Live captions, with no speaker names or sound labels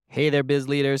Hey there, biz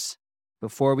leaders.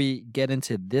 Before we get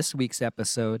into this week's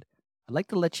episode, I'd like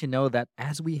to let you know that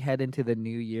as we head into the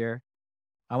new year,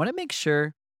 I want to make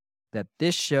sure that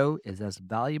this show is as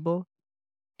valuable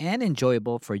and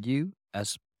enjoyable for you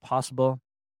as possible.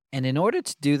 And in order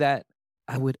to do that,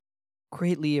 I would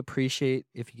greatly appreciate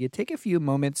if you could take a few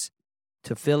moments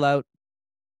to fill out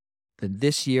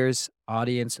this year's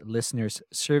audience listeners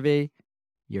survey.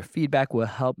 Your feedback will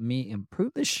help me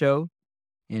improve the show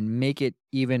and make it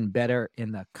even better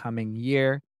in the coming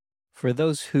year. For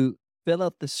those who fill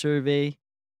out the survey,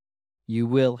 you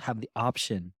will have the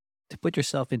option to put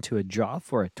yourself into a draw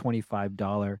for a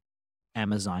 $25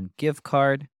 Amazon gift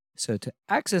card. So to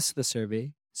access the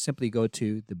survey, simply go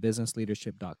to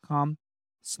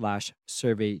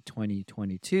thebusinessleadership.com/survey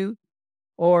 2022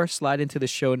 or slide into the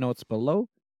show notes below.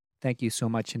 Thank you so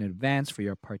much in advance for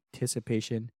your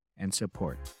participation and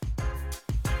support.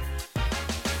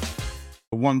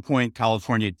 At one point,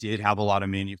 California did have a lot of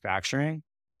manufacturing.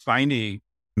 Finding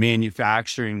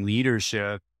manufacturing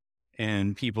leadership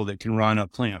and people that can run a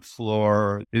plant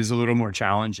floor is a little more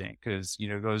challenging because,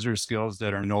 those are skills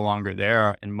that are no longer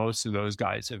there. And most of those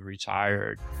guys have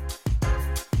retired.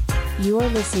 You are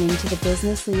listening to the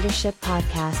Business Leadership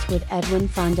Podcast with Edwin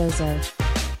Frondozo.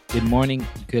 Good morning,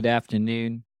 good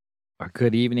afternoon, or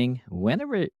good evening,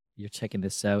 whenever you're checking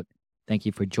this out. Thank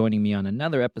you for joining me on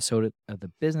another episode of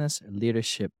the Business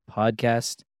Leadership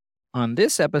Podcast. On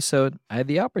this episode, I had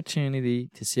the opportunity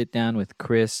to sit down with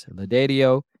Chris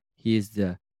Laudidio. He is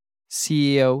the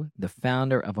CEO, the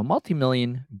founder of a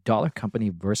multi-million-dollar company,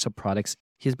 Versa Products.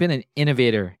 He's been an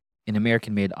innovator in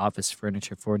American-made office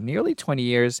furniture for nearly 20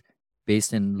 years,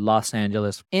 based in Los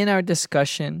Angeles. In our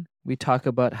discussion, we talk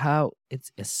about how it's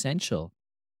essential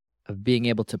of being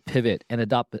able to pivot and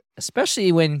adopt,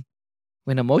 especially when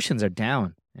emotions are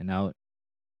down and out.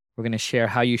 We're going to share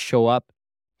how you show up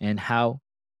and how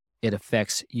it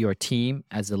affects your team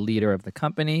as the leader of the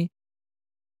company.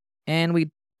 And we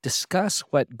discuss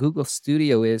what Google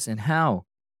Studio is and how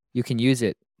you can use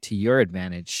it to your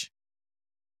advantage.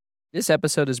 This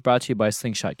episode is brought to you by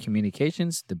Slingshot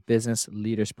Communications, the business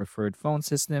leader's preferred phone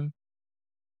system.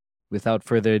 Without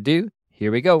further ado,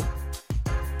 here we go.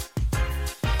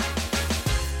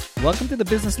 Welcome to the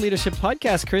Business Leadership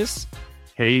Podcast, Chris.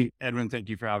 Hey, Edwin, thank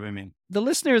you for having me. The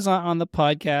listeners on the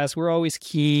podcast, we're always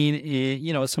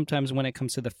keen. Sometimes when it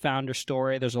comes to the founder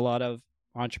story, there's a lot of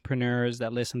entrepreneurs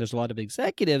that listen. There's a lot of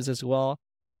executives as well.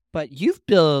 But you've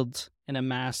built and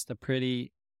amassed a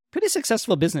pretty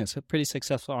successful business, a pretty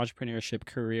successful entrepreneurship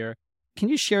career. Can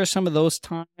you share some of those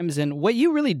times and what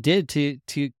you really did to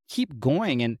keep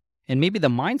going and maybe the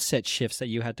mindset shifts that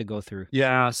you had to go through?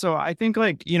 Yeah. So I think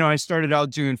I started out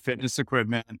doing fitness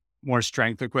equipment, more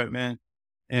strength equipment.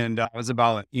 And I was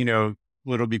about, a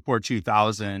little before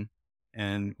 2000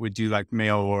 and would do like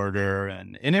mail order.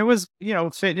 And it was,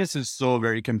 fitness is still a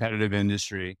very competitive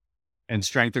industry and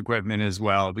strength equipment as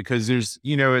well, because there's,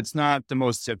 it's not the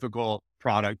most typical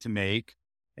product to make.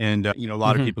 And, a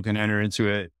lot of people can enter into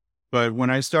it. But when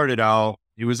I started out,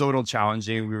 it was a little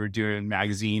challenging. We were doing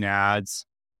magazine ads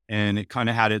and it kind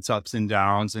of had its ups and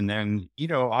downs. And then,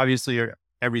 obviously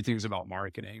everything's about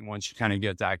marketing once you kind of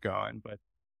get that going. But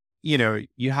you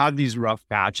have these rough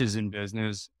patches in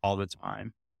business all the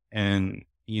time and,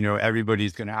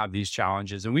 everybody's going to have these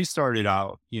challenges. And we started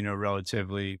out,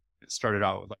 started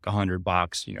out with like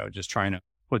 $100, just trying to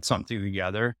put something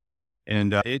together.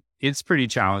 And it's pretty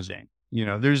challenging.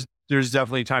 There's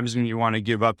definitely times when you want to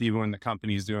give up even when the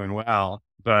company's doing well.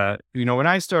 But, when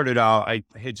I started out, I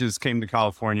had just came to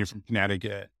California from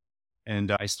Connecticut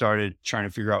and I started trying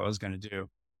to figure out what I was going to do.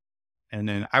 And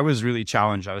then I was really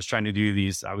challenged. I was trying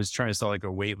to sell like a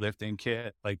weightlifting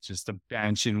kit, like just a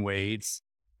bench and weights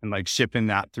and like shipping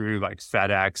that through like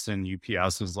FedEx and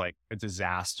UPS was like a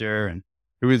disaster. And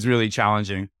it was really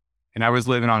challenging. And I was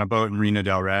living on a boat in Marina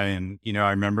Del Rey. And, I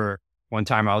remember one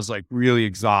time I was like really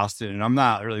exhausted and I'm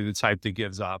not really the type that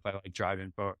gives up. I like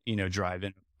driving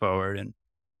forward.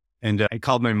 And I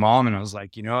called my mom and I was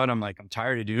like, you know what? I'm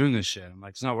tired of doing this shit. I'm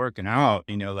like, it's not working out.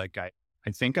 I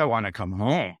think I want to come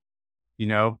home.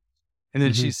 And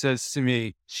then she says to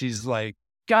me, she's like,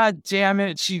 God damn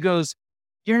it. She goes,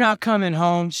 you're not coming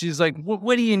home. She's like,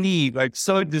 what do you need? Like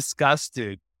so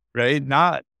disgusted, right?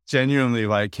 Not genuinely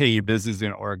like, hey, your business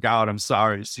didn't work out. I'm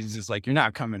sorry. She's just like, you're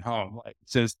not coming home.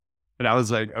 But I was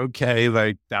like, okay,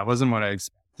 like that wasn't what I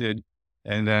expected.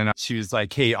 And then she was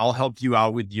like, hey, I'll help you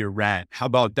out with your rent. How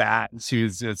about that? And she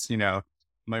was just,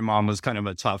 my mom was kind of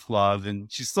a tough love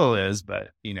and she still is,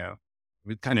 but it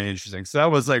was kind of interesting. So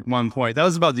that was like one point. That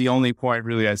was about the only point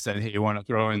really I said, hey, you want to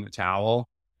throw in the towel?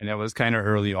 And that was kind of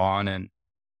early on.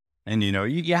 And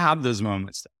you have those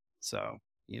moments. So,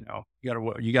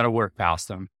 you got to work past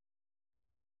them.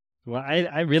 Well,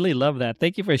 I really love that.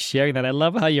 Thank you for sharing that. I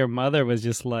love how your mother was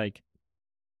just like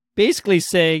basically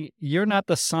saying, "You're not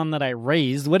the son that I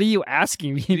raised. What are you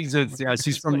asking me?" Yeah,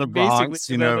 she's from the Like,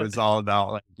 basically, Bronx, it's all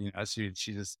about like, she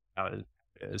just, it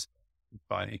is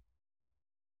funny.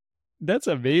 That's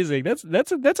amazing.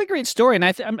 That's a great story, and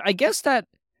I guess that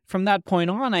from that point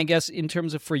on, I guess in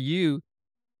terms of for you,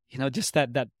 just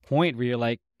that point where you're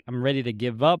like, I'm ready to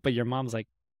give up, but your mom's like,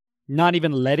 not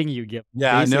even letting you give.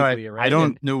 Yeah, no, Basically, I right?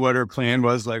 don't know what her plan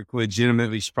was. Like,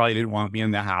 legitimately, she probably didn't want me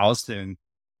in the house. And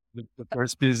the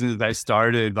first business I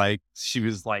started, like, she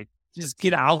was like, just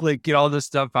get out, like, get all this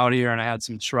stuff out of here. And I had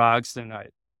some trucks, and I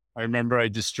remember I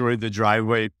destroyed the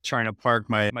driveway trying to park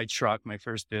my truck, my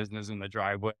first business, in the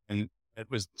driveway, and it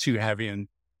was too heavy and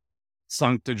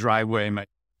sunk the driveway. My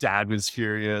dad was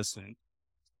furious, and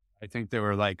I think they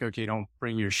were like, okay, don't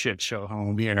bring your shit show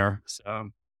home here. So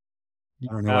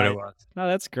I don't know what it was. No,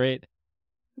 that's great.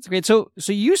 That's great. So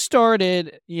you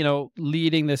started,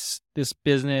 leading this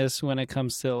business when it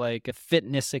comes to like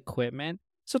fitness equipment.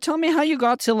 So tell me how you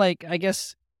got to like, I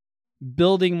guess,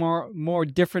 building more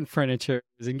different furniture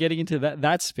and getting into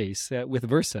that space with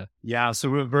Versa. Yeah.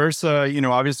 So with Versa,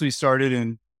 obviously started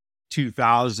in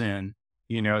 2000,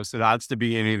 so that's the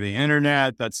beginning of the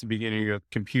internet. That's the beginning of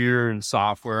computer and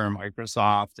software and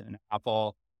Microsoft and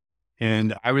Apple.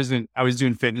 And I was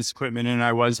doing fitness equipment, and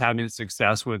I was having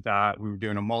success with that. We were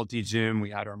doing a multi-gym. We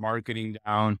had our marketing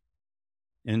down.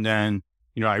 And then,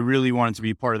 I really wanted to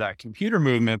be part of that computer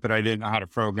movement, but I didn't know how to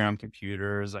program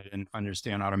computers. I didn't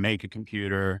understand how to make a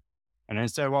computer. And I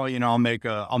said, well, I'll make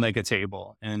a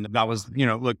table. And that was,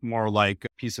 looked more like a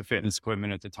piece of fitness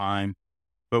equipment at the time.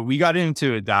 But we got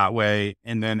into it that way.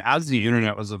 And then as the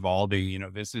internet was evolving,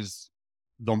 this is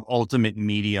the ultimate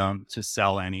medium to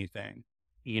sell anything.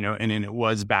 And then it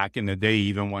was back in the day,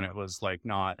 even when it was like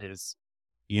not as,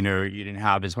 you didn't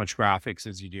have as much graphics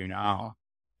as you do now.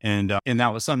 And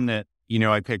that was something that,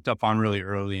 I picked up on really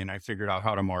early, and I figured out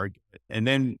how to market it. And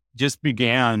then just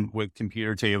began with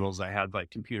computer tables. I had like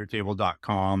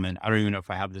computertable.com, and I don't even know if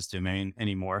I have this domain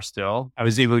anymore still. I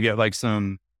was able to get like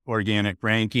some organic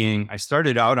ranking. I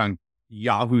started out on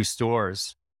Yahoo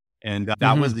stores. And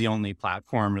that was the only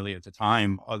platform really at the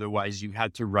time. Otherwise, you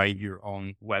had to write your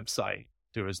own website.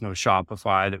 There was no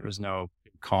Shopify. There was no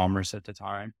commerce at the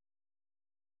time.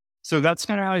 So that's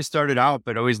kind of how I started out,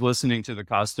 but always listening to the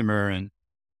customer. And,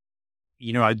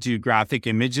 I'd do graphic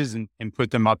images and put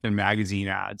them up in magazine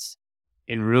ads.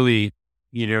 And really,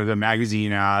 the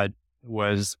magazine ad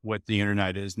was what the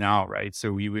internet is now, right?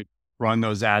 So we would run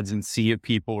those ads and see if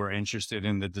people were interested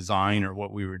in the design or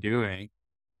what we were doing.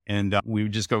 And we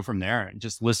would just go from there and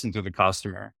just listen to the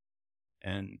customer.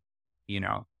 And,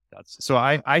 so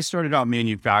I started out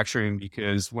manufacturing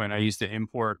because when I used to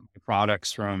import my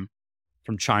products from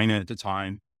China at the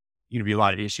time, be a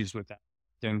lot of issues with that.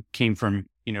 Then came from,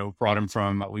 brought them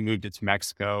from, we moved it to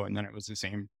Mexico, and then it was the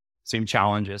same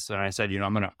challenges. And I said,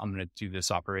 I'm going to do this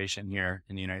operation here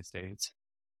in the United States.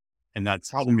 And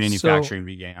that's how the manufacturing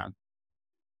began.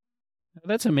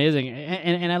 That's amazing.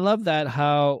 And I love that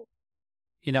how,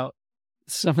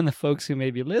 some of the folks who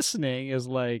may be listening is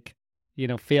like,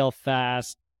 fail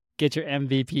fast, get your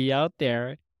MVP out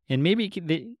there. And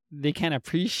maybe they can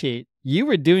appreciate you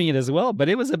were doing it as well, but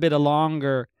it was a bit a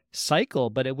longer cycle,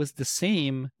 but it was the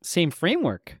same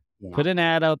framework. Yeah. Put an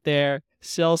ad out there,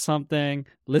 sell something,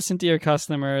 listen to your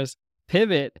customers,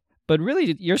 pivot. But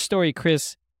really your story,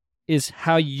 Chris, is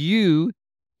how you,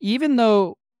 even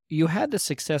though you had the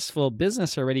successful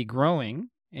business already growing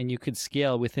and you could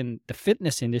scale within the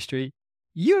fitness industry,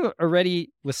 you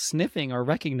already was sniffing or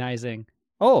recognizing,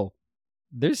 oh,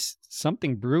 there's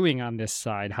something brewing on this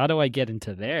side. How do I get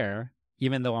into there,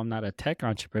 even though I'm not a tech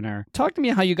entrepreneur? Talk to me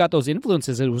how you got those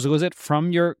influences. Was it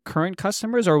from your current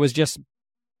customers, or was just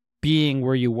being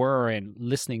where you were and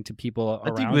listening to people around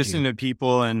you? I think listening to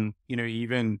people, and,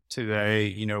 even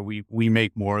today, we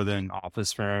make more than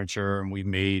office furniture, and we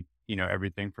made,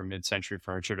 everything from mid-century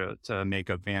furniture to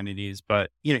makeup vanities.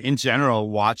 But, in general,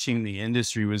 watching the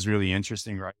industry was really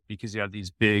interesting, right? Because you have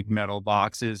these big metal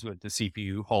boxes with the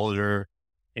CPU holder.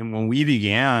 And when we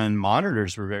began,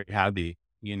 monitors were very heavy.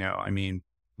 The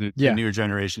newer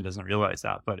generation doesn't realize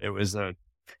that, but it was a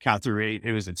cathode rate.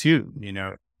 It was a tube,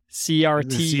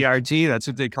 CRT. That's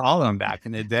what they call them back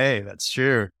in the day. That's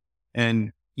true.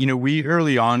 And, we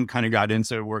early on kind of got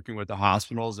into working with the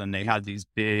hospitals, and they had these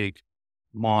big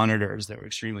monitors that were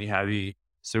extremely heavy.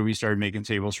 So we started making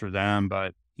tables for them.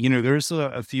 But, there's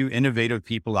a few innovative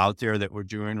people out there that were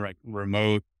doing like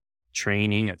remote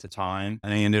training at the time.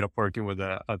 And I ended up working with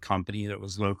a company that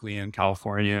was locally in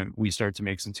California. We started to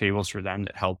make some tables for them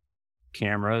that helped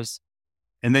cameras.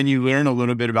 And then you learn a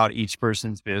little bit about each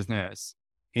person's business.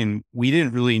 And we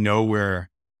didn't really know where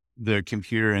the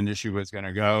computer industry was going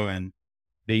to go. And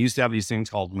they used to have these things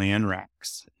called LAN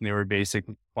racks. And they were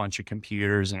basically a bunch of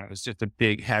computers, and it was just a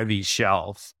big, heavy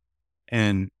shelf.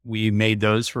 And we made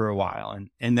those for a while.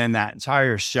 And then that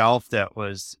entire shelf that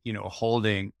was,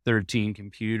 holding 13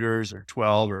 computers or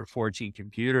 12 or 14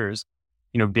 computers,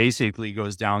 basically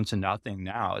goes down to nothing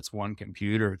now. It's one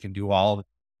computer, it can do all of it.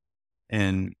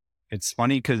 And it's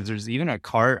funny because there's even a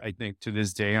cart, I think, to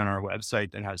this day on our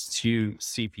website that has 2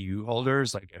 CPU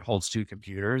holders, like it holds 2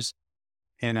 computers.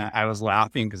 And I was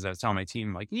laughing because I was telling my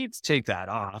team, like, you need to take that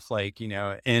off,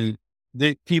 and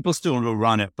the people still will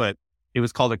run it, but it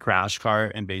was called a crash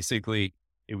cart. And basically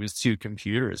it was 2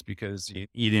 computers because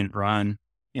you didn't run,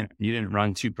 you didn't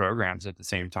run 2 programs at the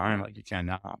same time. Like you can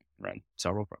now run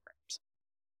several programs.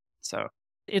 So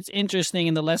it's interesting.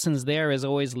 And the lessons there is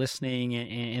always listening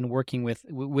and working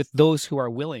with those who are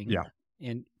willing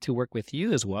and to work with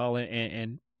you as well.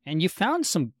 And you found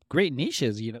some great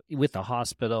niches, with the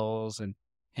hospitals and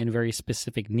very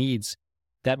specific needs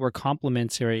that were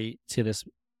complementary to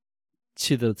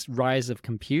the rise of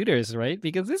computers, right?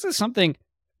 Because this is something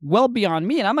well beyond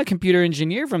me. And I'm a computer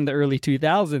engineer from the early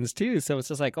 2000s too. So it's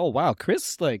just like, oh, wow,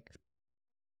 Chris,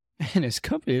 and his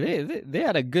company, they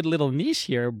had a good little niche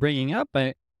here bringing up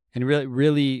and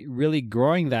really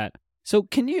growing that. So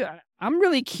I'm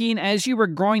really keen, as you were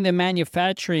growing the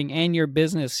manufacturing and your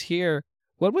business here,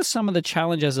 what was some of the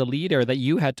challenge as a leader that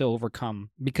you had to overcome?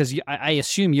 Because I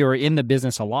assume you were in the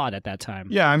business a lot at that time.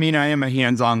 Yeah. I mean, I am a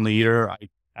hands-on leader.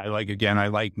 I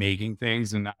like making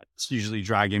things, and that's usually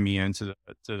dragging me into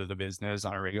the business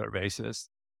on a regular basis.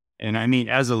 And I mean,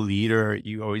 as a leader,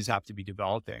 you always have to be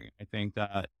developing. I think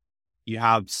that you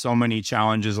have so many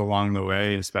challenges along the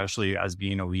way, especially as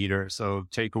being a leader. So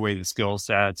take away the skill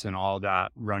sets and all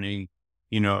that running,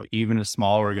 even a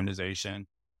small organization.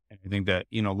 And I think that,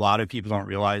 a lot of people don't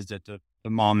realize that the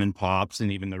mom and pops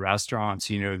and even the restaurants,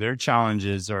 their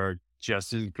challenges are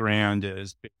just as grand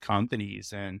as big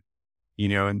companies. And,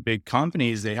 in big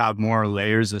companies, they have more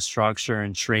layers of structure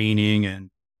and training and,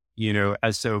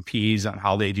 SOPs on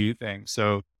how they do things.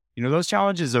 So, those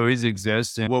challenges always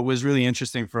exist. And what was really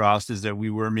interesting for us is that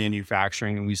we were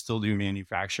manufacturing, and we still do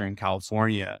manufacture in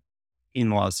California,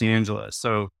 in Los Angeles.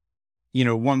 So,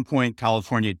 one point,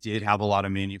 California did have a lot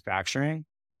of manufacturing,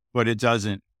 but it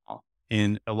doesn't.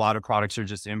 And a lot of products are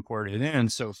just imported in.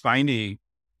 So finding,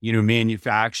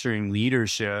 manufacturing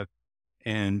leadership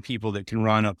and people that can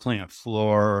run a plant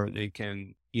floor, they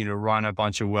can, run a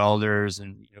bunch of welders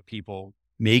and, people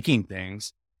making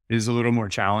things is a little more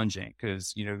challenging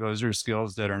because, those are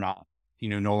skills that are not,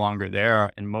 no longer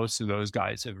there. And most of those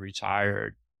guys have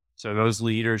retired. So those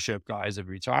leadership guys have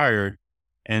retired.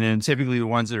 And then typically the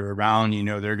ones that are around,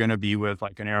 they're going to be with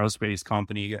like an aerospace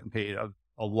company getting paid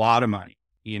a lot of money,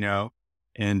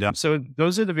 And so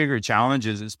those are the bigger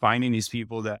challenges, is finding these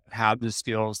people that have the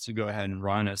skills to go ahead and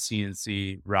run a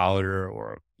CNC router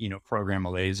or, program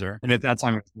a laser. And at that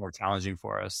time, it was more challenging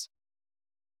for us.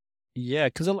 Yeah,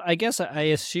 because I guess I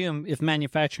assume if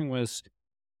manufacturing was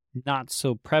not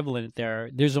so prevalent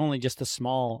there's only just the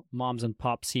small moms and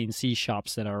pop CNC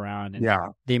shops that are around,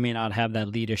 and they may not have that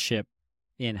leadership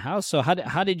in-house. So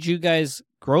how did you guys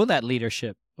grow that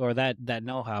leadership or that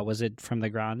know-how? Was it from the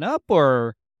ground up,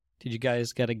 or did you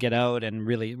guys got to get out and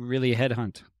really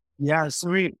headhunt? Yeah, so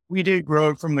we did grow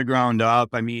it from the ground up.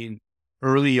 I mean,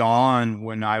 early on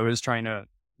when I was trying to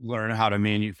learn how to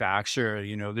manufacture,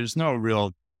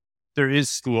 there is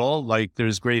school, like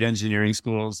there's great engineering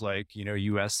schools like,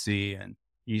 USC and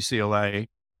UCLA,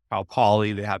 Cal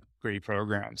Poly, they have great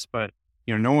programs, but,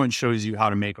 no one shows you how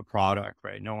to make a product,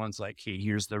 right? No one's like, hey,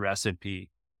 here's the recipe.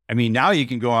 I mean, now you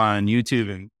can go on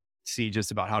YouTube and see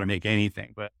just about how to make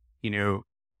anything, but,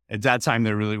 at that time,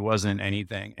 there really wasn't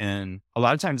anything. And a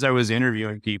lot of times I was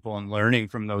interviewing people and learning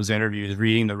from those interviews,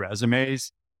 reading the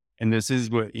resumes. And this is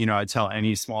what, I tell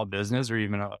any small business or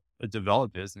even a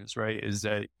developed business, right? Is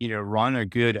that, run a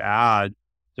good ad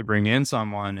to bring in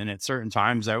someone. And at certain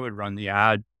times I would run the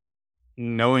ad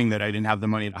knowing that I didn't have the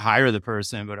money to hire the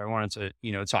person, but I wanted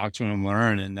to, talk to them,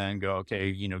 learn, and then go,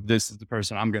 okay, this is the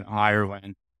person I'm going to hire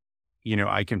when,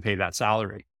 I can pay that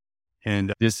salary.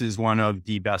 And this is one of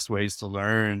the best ways to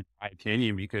learn, in my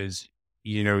opinion, because,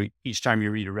 each time you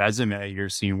read a resume, you're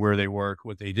seeing where they work,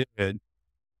 what they did,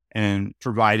 and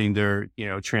providing they're,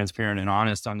 transparent and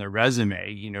honest on their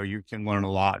resume, you can learn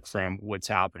a lot from what's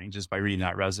happening just by reading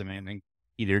that resume and then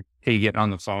either, hey, getting on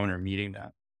the phone or meeting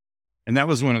them. And that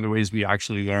was one of the ways we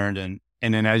actually learned. And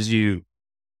then as you,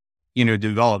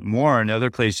 develop more,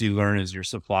 another place you learn is your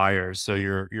suppliers. So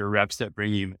your reps that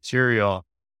bring you material,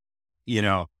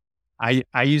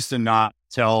 I used to not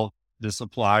tell the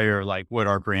supplier like what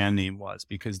our brand name was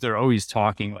because they're always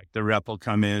talking. Like the rep will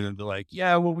come in and be like,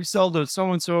 yeah, well, we sell to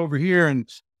so-and-so over here and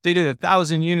they did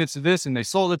 1,000 units of this and they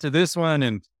sold it to this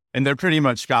one. And they're pretty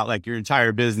much got like your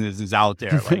entire business is out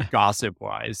there, like gossip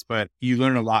wise, but you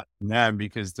learn a lot from them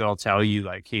because they'll tell you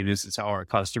like, hey, this is how our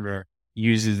customer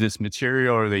uses this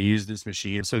material or they use this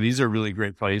machine. So these are really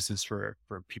great places for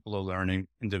people to learn and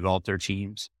develop their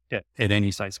teams at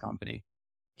any size company.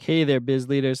 Hey there, biz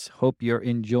leaders. Hope you're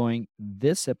enjoying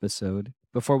this episode.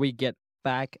 Before we get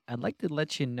back, I'd like to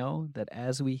let you know that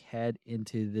as we head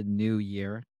into the new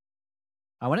year,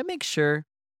 I want to make sure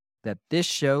that this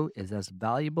show is as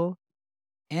valuable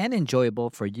and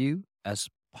enjoyable for you as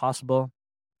possible.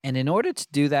 And in order to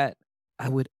do that, I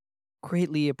would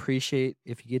greatly appreciate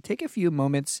if you could take a few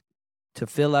moments to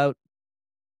fill out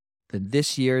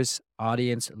this year's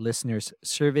audience listeners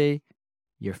survey.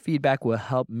 Your feedback will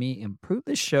help me improve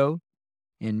the show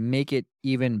and make it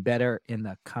even better in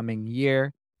the coming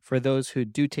year. For those who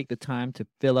do take the time to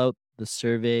fill out the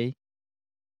survey,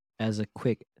 as a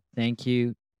quick thank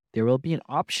you, there will be an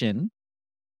option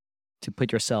to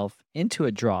put yourself into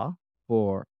a draw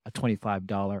for a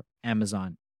 $25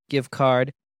 Amazon gift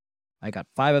card. I got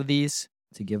 5 of these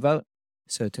to give out.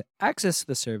 So to access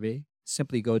the survey,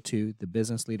 simply go to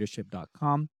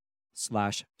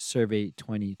thebusinessleadership.com/survey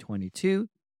 2022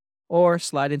 or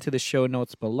slide into the show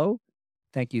notes below.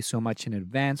 Thank you so much in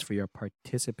advance for your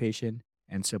participation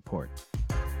and support.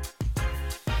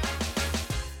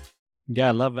 Yeah,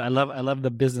 I love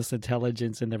the business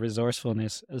intelligence and the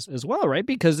resourcefulness as well, right?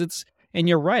 Because and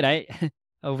you're right. I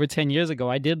over 10 years ago,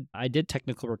 I did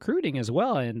technical recruiting as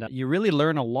well, and you really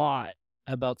learn a lot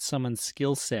about someone's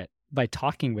skill set by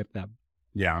talking with them.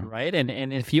 Yeah. Right.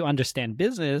 And if you understand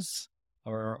business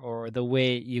or the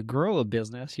way you grow a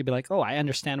business, you'd be like, oh, I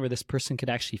understand where this person could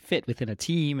actually fit within a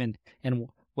team, and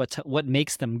what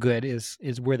makes them good is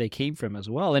where they came from as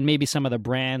well, and maybe some of the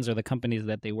brands or the companies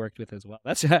that they worked with as well.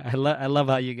 That's I love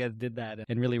how you guys did that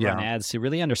and really run ads to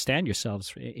really understand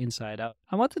yourselves inside out.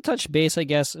 I want to touch base, I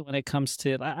guess, when it comes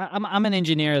to I'm an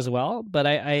engineer as well, but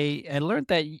I learned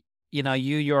that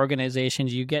your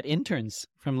organizations, you get interns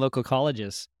from local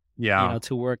colleges,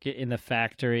 to work in the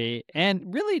factory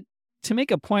and really to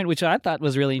make a point, which I thought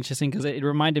was really interesting because it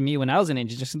reminded me when I was an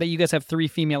engineer that you guys have 3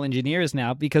 female engineers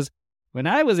now, because when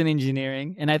I was in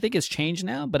engineering, and I think it's changed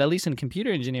now, but at least in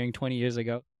computer engineering 20 years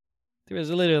ago, there was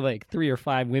literally like 3 or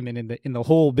 5 women in the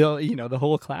whole the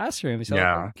whole classroom. So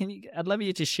I'd love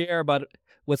you to share about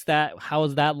how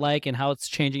is that like and how it's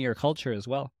changing your culture as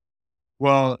well.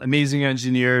 Well, amazing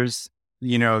engineers,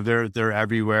 they're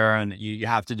everywhere and you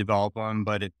have to develop them,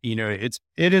 but it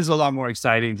is a lot more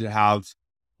exciting to have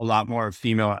a lot more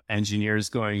female engineers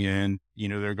going in.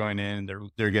 They're going in,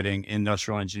 they're getting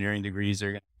industrial engineering degrees,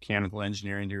 they're getting mechanical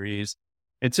engineering degrees.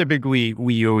 And typically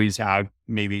we always have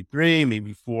maybe 3,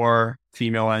 maybe 4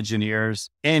 female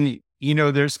engineers, and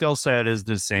their skill set is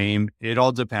the same. It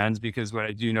all depends, because what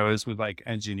I do notice with like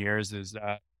engineers is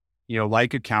that,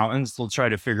 like accountants, they'll try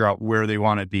to figure out where they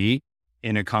want to be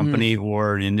in a company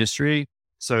or an industry.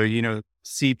 So,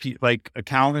 like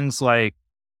accountants, like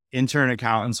intern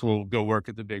accountants will go work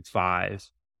at the big 5,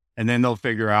 and then they'll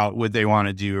figure out what they want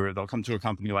to do, or they'll come to a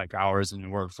company like ours and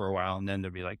work for a while. And then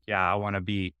they'll be like, yeah, I want to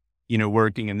be,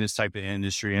 working in this type of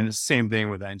industry. And it's the same thing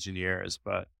with engineers.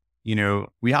 But,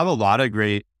 we have a lot of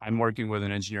I'm working with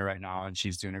an engineer right now, and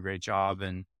she's doing a great job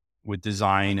and with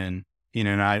design, and,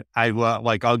 and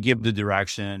I'll give the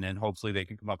direction, and hopefully they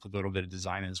can come up with a little bit of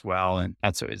design as well. And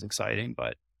that's always exciting.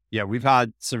 But yeah, we've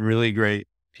had some really great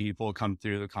people come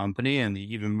through the company and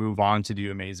even move on to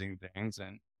do amazing things.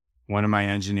 And one of my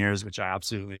engineers, which I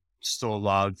absolutely still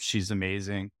love, she's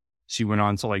amazing. She went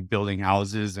on to like building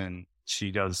houses, and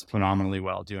she does phenomenally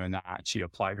well doing that. She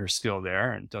applied her skill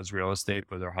there and does real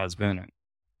estate with her husband,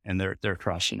 and they're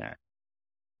crushing it.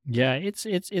 Yeah,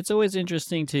 it's always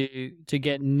interesting to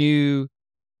get new,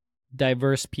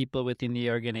 diverse people within the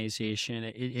organization.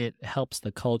 It helps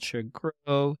the culture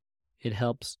grow. It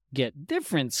helps get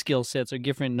different skill sets or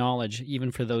different knowledge, even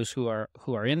for those who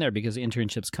are in there, because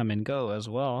internships come and go as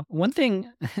well. One thing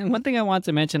I want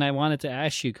to mention, I wanted to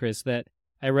ask you, Chris, that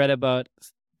I read about.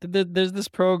 There's this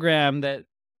program that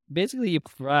basically you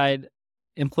provide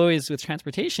employees with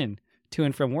transportation to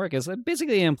and from work. It's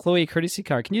basically an employee courtesy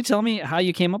car. Can you tell me how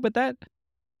you came up with that?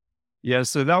 Yeah,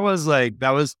 so that was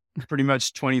pretty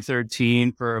much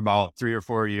 2013 for about 3 or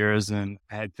 4 years, and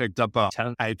I had picked up a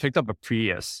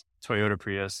Prius. Toyota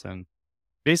Prius. And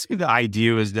basically the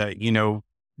idea is that,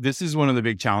 this is one of the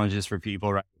big challenges for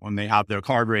people, right? When they have their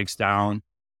car breaks down,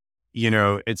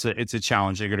 it's a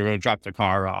challenge. They're going to go drop the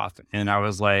car off. And I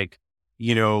was like,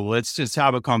 let's just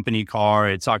have a company car.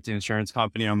 I talked to the insurance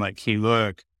company. I'm like, hey,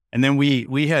 look. And then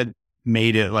we had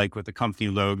made it like with the company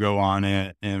logo on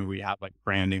it, and we had like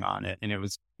branding on it. And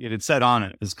it had said on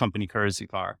it, this company courtesy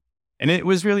car. And it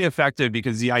was really effective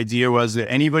because the idea was that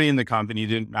anybody in the company,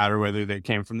 didn't matter whether they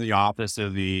came from the office or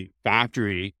the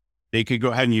factory, they could go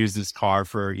ahead and use this car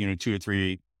for, 2 or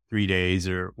 3 days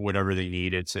or whatever they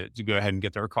needed to go ahead and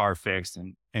get their car fixed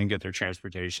and get their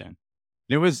transportation.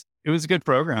 It was a good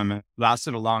program. It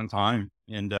lasted a long time,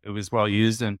 and it was well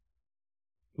used. And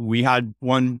we had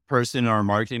one person in our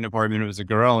marketing department. It was a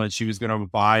girl, and she was going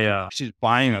to she's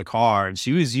buying a car, and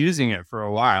she was using it for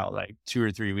a while, like 2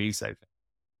 or 3 weeks, I think.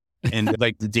 And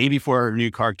like the day before her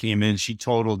new car came in, she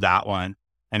totaled that one.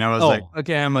 And I was like,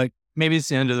 okay, I'm like, maybe it's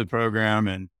the end of the program.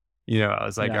 And, I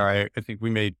was like, all right, I think we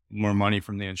made more money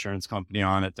from the insurance company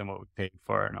on it than what we paid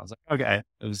for it. And I was like, okay,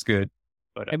 it was good.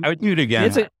 But I would do it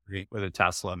again with a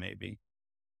Tesla, maybe.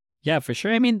 Yeah, for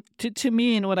sure. I mean, to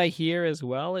me, and what I hear as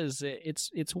well is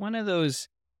it's one of those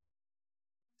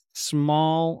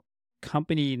small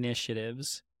company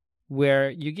initiatives where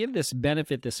you give this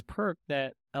benefit, this perk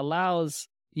that allows,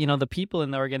 the people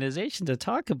in the organization to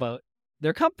talk about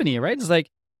their company, right? It's like,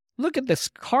 look at this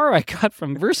car I got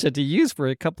from Versa to use for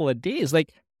a couple of days.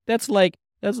 Like, that's like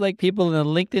people in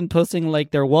LinkedIn posting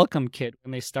like their welcome kit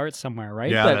when they start somewhere,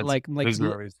 right? Yeah, but like always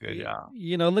good. Yeah,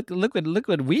 look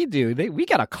what we do. We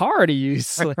got a car to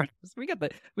use. Like,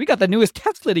 we got the newest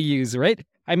Tesla to use, right?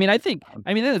 I mean,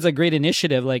 that's a great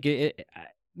initiative. Like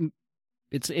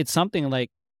it's something like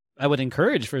I would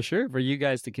encourage for sure for you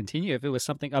guys to continue if it was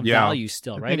something of value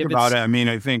still, right? Think about it. I mean,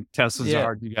 I think Teslas are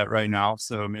hard to get right now,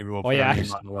 so maybe we'll put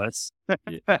them on the list.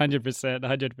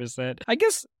 100%. I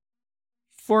guess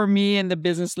for me in the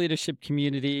business leadership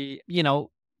community,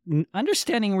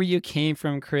 understanding where you came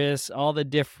from, Chris, all the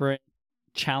different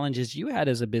challenges you had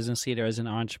as a business leader, as an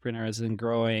entrepreneur, as in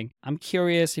growing. I'm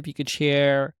curious if you could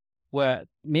share what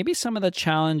maybe some of the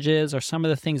challenges or some of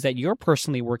the things that you're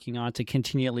personally working on to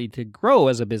continually to grow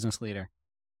as a business leader.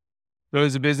 So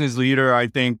as a business leader, I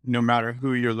think no matter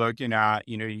who you're looking at,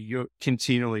 you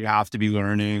continually have to be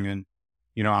learning. And,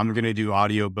 I'm going to do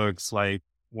audiobooks like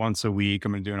once a week.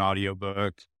 I'm going to do an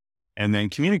audiobook. And then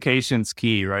communication's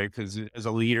key, right? Because as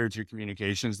a leader, if your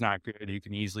communication is not good, you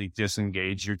can easily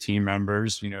disengage your team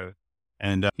members,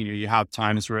 and, you have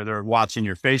times where they're watching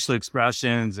your facial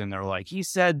expressions and they're like, he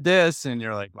said this. And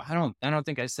you're like, well, I don't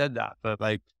think I said that, but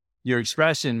like your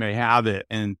expression may have it.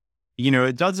 And,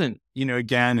 it doesn't,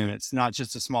 again, and it's not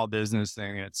just a small business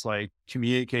thing. It's like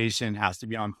communication has to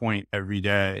be on point every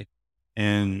day.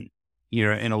 And,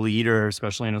 in a leader,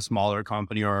 especially in a smaller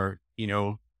company or,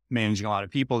 managing a lot of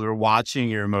people, they're watching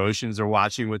your emotions, they're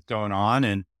watching what's going on.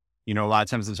 And, a lot of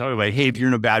times they're talking like, hey, if you're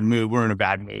in a bad mood, we're in a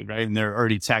bad mood, right? And they're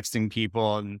already texting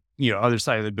people and, other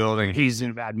side of the building, he's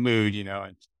in a bad mood,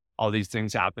 and all these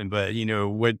things happen. But,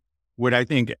 what I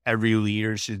think every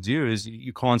leader should do is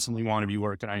you constantly want to be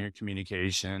working on your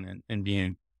communication and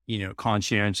being,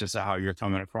 conscientious of how you're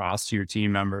coming across to your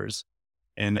team members.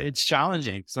 And it's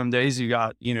challenging. Some days you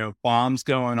got, bombs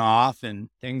going off and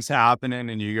things happening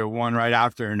and you go one right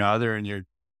after another and you're,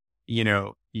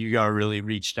 you got to really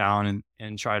reach down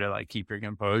and try to like keep your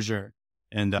composure.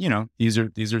 And, these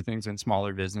are things in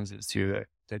smaller businesses too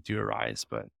that do arise,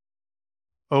 but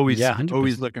always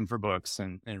looking for books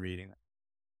and reading them.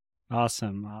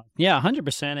 Awesome.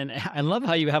 100%. And I love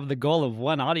how you have the goal of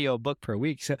one audio book per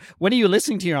week. So when are you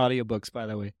listening to your audiobooks, by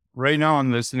the way? Right now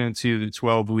I'm listening to the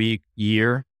 12-week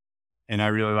year. And I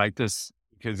really like this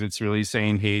because it's really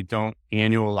saying, hey, don't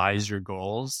annualize your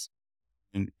goals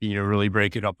and, really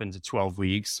break it up into 12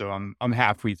 weeks. So I'm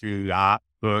halfway through that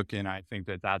book. And I think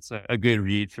that that's a good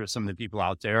read for some of the people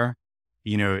out there.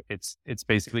 It's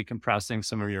basically compressing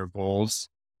some of your goals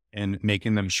and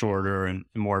making them shorter and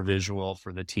more visual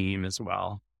for the team as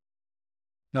well.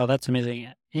 Oh, that's amazing.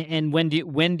 And when do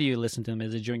you listen to them?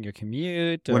 Is it during your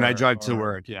commute? When I drive to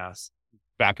work, yes.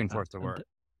 Back and forth to work.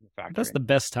 That's the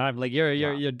best time. Like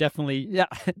you're definitely,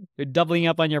 you're doubling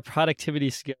up on your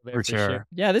productivity skill there for sure.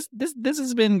 Yeah, this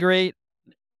has been great.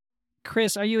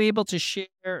 Chris, are you able to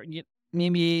share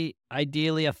maybe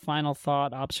ideally a final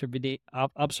thought,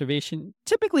 observation,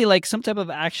 typically like some type of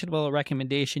actionable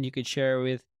recommendation you could share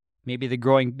with maybe the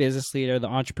growing business leader, the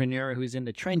entrepreneur who's in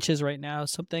the trenches right now,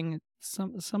 some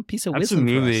piece of wisdom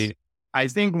for us? I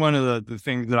think one of the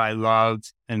things that I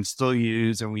loved and still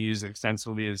use, and we use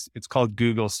extensively, is it's called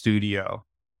Google Studio.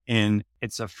 And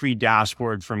it's a free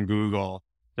dashboard from Google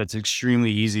that's extremely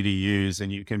easy to use.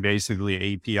 And you can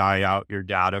basically API out your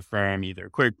data from either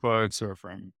QuickBooks or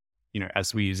from,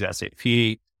 as we use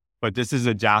SAP. But this is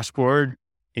a dashboard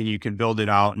and you can build it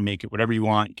out and make it whatever you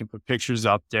want. You can put pictures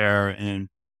up there. And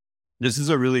this is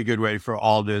a really good way for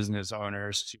all business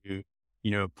owners to,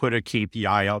 put a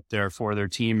KPI up there for their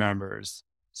team members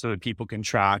so that people can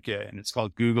track it. And it's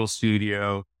called Google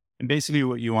Studio. And basically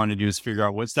what you want to do is figure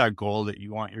out what's that goal that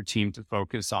you want your team to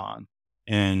focus on.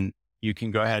 And you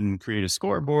can go ahead and create a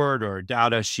scoreboard or a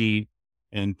data sheet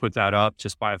and put that up.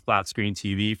 Just buy a flat screen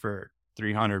TV for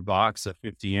 $300, a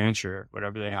 50-inch or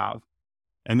whatever they have,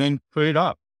 and then put it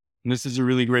up. And this is a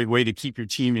really great way to keep your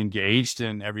team engaged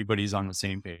and everybody's on the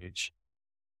same page.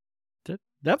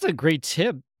 That's a great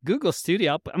tip. Google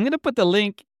Studio. I'm going to put the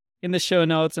link in the show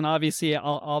notes, and obviously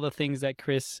all the things that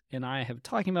Chris and I have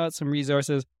talking about, some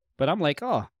resources. But I'm like,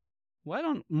 oh, why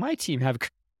don't my team have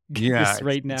this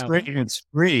right now? It's great. It's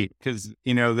free because,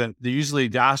 the usually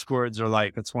dashboards are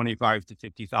like a $25,000 to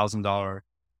 $50,000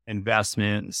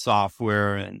 investment in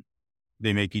software, and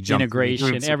they make you jump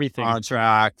integration, everything,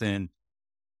 contract. And,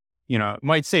 it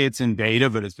might say it's in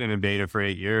beta, but it's been in beta for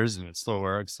 8 years and it still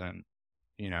works. And,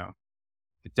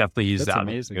 it definitely uses that.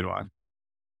 Amazing. Good one.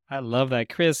 I love that.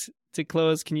 Chris, to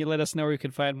close, can you let us know where we can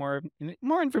find more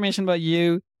information about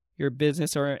you, your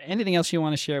business, or anything else you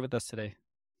want to share with us today?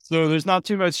 So there's not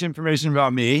too much information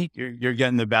about me. You're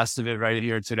getting the best of it right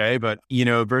here today. But,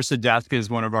 Versa Desk is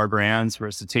one of our brands,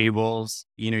 Versa Tables.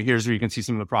 Here's where you can see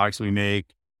some of the products we make.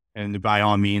 And by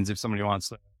all means, if somebody wants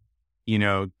to,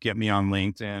 get me on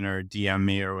LinkedIn or DM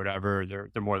me or whatever,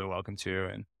 they're more than welcome to.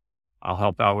 And I'll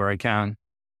help out where I can.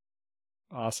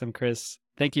 Awesome, Chris.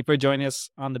 Thank you for joining us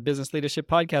on the Business Leadership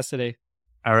Podcast today.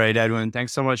 All right, Edwin.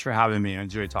 Thanks so much for having me. I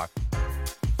enjoyed talking.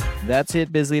 That's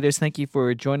it, Biz Leaders. Thank you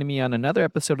for joining me on another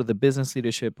episode of the Business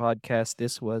Leadership Podcast.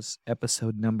 This was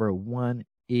episode number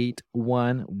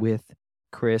 181 with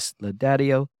Chris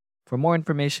Laudidio. For more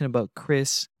information about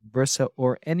Chris, Versa,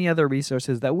 or any other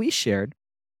resources that we shared,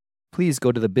 please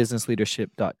go to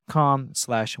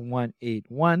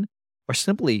thebusinessleadership.com/181 or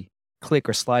simply click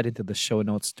or slide into the show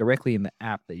notes directly in the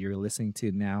app that you're listening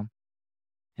to now.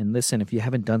 And listen, if you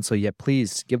haven't done so yet,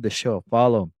 please give the show a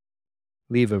follow,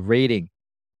 leave a rating,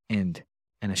 and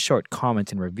a short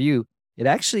comment and review. It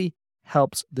actually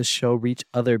helps the show reach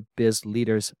other biz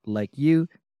leaders like you,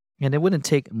 and it wouldn't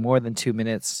take more than 2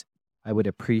 minutes. I would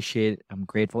appreciate it. I'm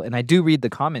grateful. And I do read the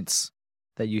comments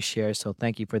that you share, so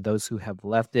thank you for those who have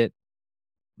left it.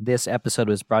 This episode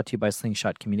was brought to you by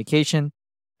Slingshot Communication,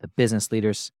 the business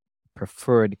leaders'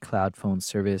 preferred cloud phone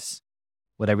service.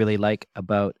 What I really like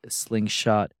about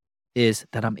Slingshot is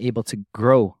that I'm able to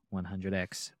grow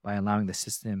 100x by allowing the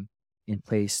system in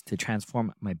place to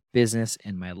transform my business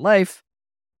and my life.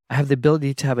 I have the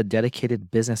ability to have a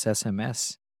dedicated business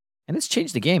SMS, and it's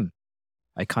changed the game.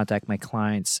 I contact my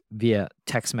clients via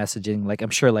text messaging, like I'm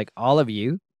sure like all of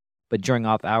you, but during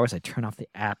off hours, I turn off the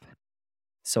app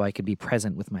so I could be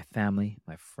present with my family,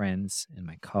 my friends, and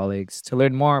my colleagues. To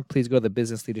learn more, please go to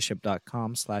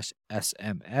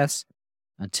thebusinessleadership.com/SMS.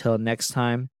 Until next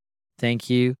time, thank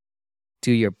you,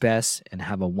 do your best, and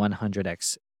have a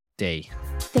 100x day.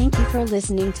 Thank you for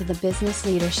listening to the Business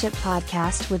Leadership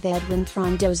Podcast with Edwin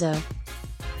Frondozo.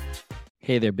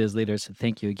 Hey there, biz leaders.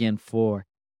 Thank you again for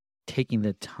taking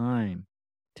the time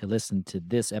to listen to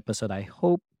this episode. I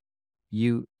hope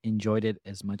you enjoyed it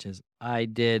as much as I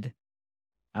did.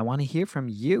 I want to hear from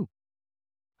you.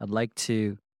 I'd like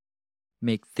to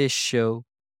make this show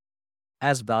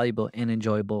as valuable and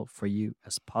enjoyable for you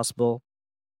as possible.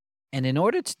 And in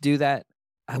order to do that,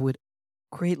 I would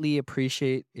greatly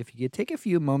appreciate if you could take a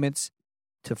few moments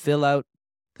to fill out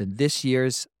this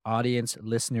year's audience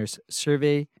listeners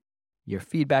survey. Your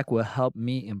feedback will help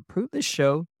me improve the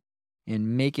show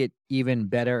and make it even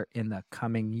better in the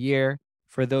coming year.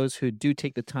 For those who do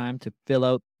take the time to fill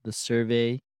out the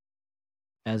survey,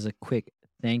 as a quick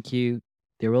thank you,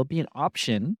 there will be an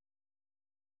option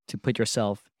to put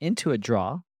yourself into a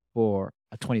draw for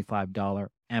a $25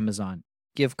 Amazon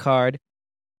gift card.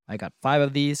 I got 5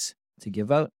 of these to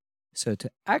give out. So to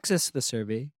access the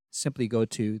survey, simply go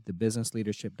to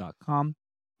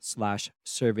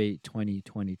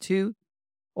thebusinessleadership.com/survey2022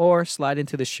 or slide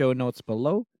into the show notes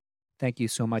below. Thank you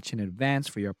so much in advance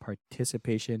for your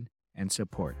participation and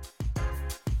support.